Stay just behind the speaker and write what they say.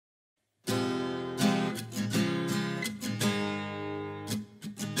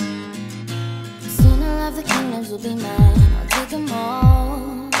the kingdoms will be mine. I'll take them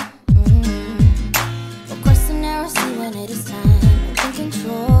all. Of course, I never see when it is time. I'm in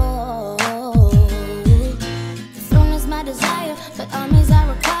control. The throne is my desire, but armies I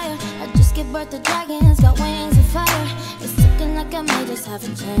require. I just give birth to dragons, got wings and fire. It's looking like I may just have a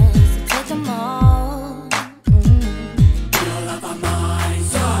chance to take them all. We all have our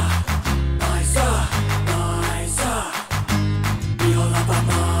Mhysa, Mhysa, Mhysa. We all have our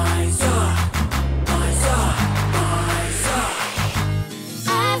Mhysa, Mhysa, Mhysa.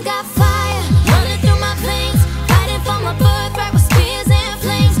 I've got fire running through my veins, fighting for my birthright with spears and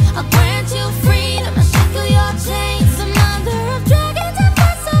flames. I'll grant you freedom, I'll shackle your chains. The mother of dragons and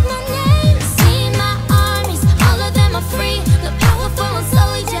first of my name. See my armies, all of them are free. The powerful and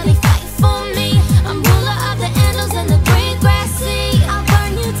slowly gently fight for me. I'm ruler of the Andals and the great grass sea. I'll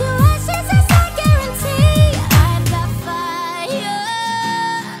burn you to ashes, as I guarantee. I've got fire.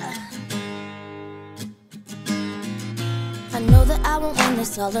 I know that I won't win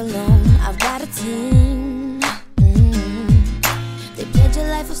this all alone. I've got a team. They pledge a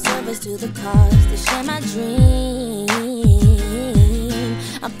life of service to the cause. They share my dream.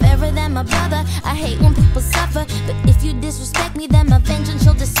 I'm fairer than my brother. I hate when people suffer, but if you disrespect me, then my vengeance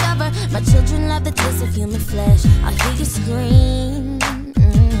you'll discover. My children love the taste of human flesh. I hear you scream.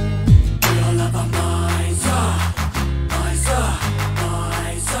 We all have our Mhysa, Mhysa,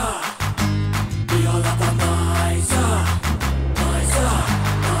 Mhysa. We all have our Mhysa, Mhysa,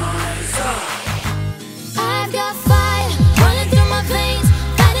 Mhysa. I've got fire running through my veins,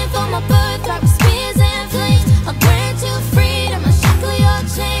 fighting for my birthright with spears and flames. I'll grant you freedom, I'll shackle your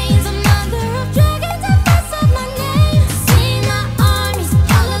chains. The mother of dragons and first of my name. See my armies,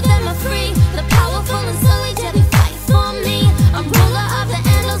 all of them are free. The powerful and slowly gently fight for me. I'm ruler of the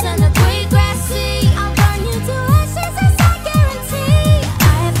Andals and the great grass sea. I'll burn you to ashes, as I guarantee.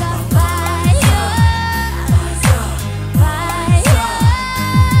 I've got fire, fire.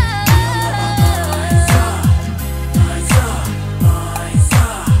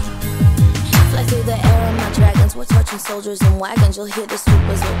 Fly through the air on my dragons, we're torching soldiers and wagons. You'll hear the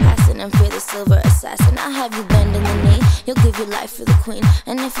sweepers go passing and fear the silver assassin. I'll have you bending the knee, you'll give your life for the queen.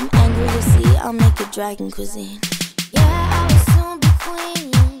 And if I'm angry, you'll see, I'll make it dragon cuisine. Yeah, I will soon be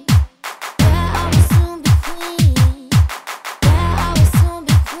queen. Yeah, I will soon be queen. Yeah, I will soon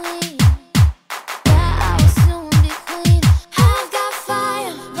be queen. Yeah, I will soon be queen. I've got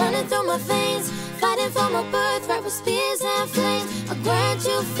fire running through my veins, fighting for my birthright with spears and flames. I'll grant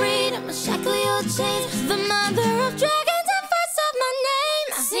you freedom, I'll shackle your chains. The mother of dragons and first of my name.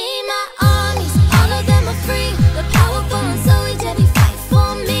 See my armies, all of them are free. The powerful and slowly gently fight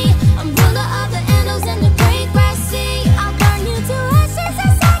for me. I'm ruler of the Andals and the great grass sea. I'll burn you to ashes,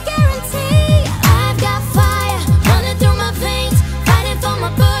 as I guarantee. I've got fire running through my veins, fighting for my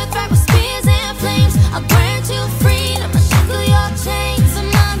birthright with spears and flames. I'll grant you freedom, I'll shackle your chains. The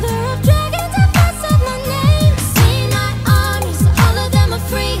mother of dragons and first of my name. See my armies, all of them are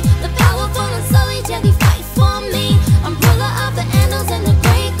free. The powerful and slowly gently fight for me. I'm ruler of the Andals and the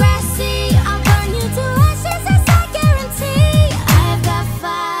great grass sea. I'll burn you to ashes, as I guarantee. I've got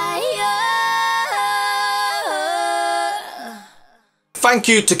fire. Thank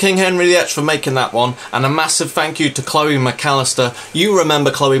you to KingHenryTheEtch for making that one, and a massive thank you to Chloe McAllister. You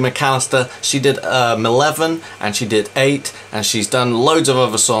remember Chloe McAllister, she did 11 and she did 8 and she's done loads of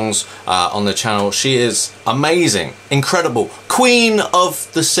other songs on the channel. She is amazing, incredible, queen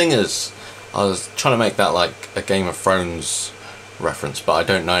of the singers. I was trying to make that like a Game of Thrones reference, but I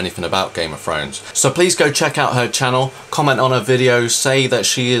don't know anything about Game of Thrones. So please go check out her channel, comment on her videos, say that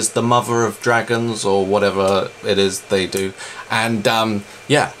she is the mother of dragons or whatever it is they do, and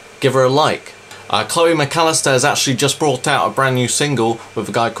yeah, give her a like. Chloe McAllister has actually just brought out a brand new single with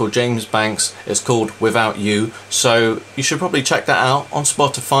a guy called James Banks. It's called Without You, so you should probably check that out on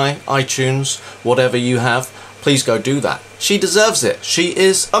Spotify, iTunes, whatever you have. Please go do that. She deserves it. She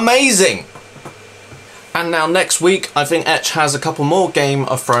is amazing. And now next week, I think Etch has a couple more Game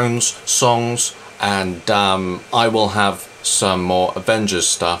of Thrones songs, and I will have some more Avengers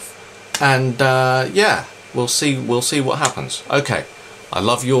stuff. And yeah, we'll see what happens. Okay, I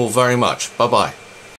love you all very much. Bye bye.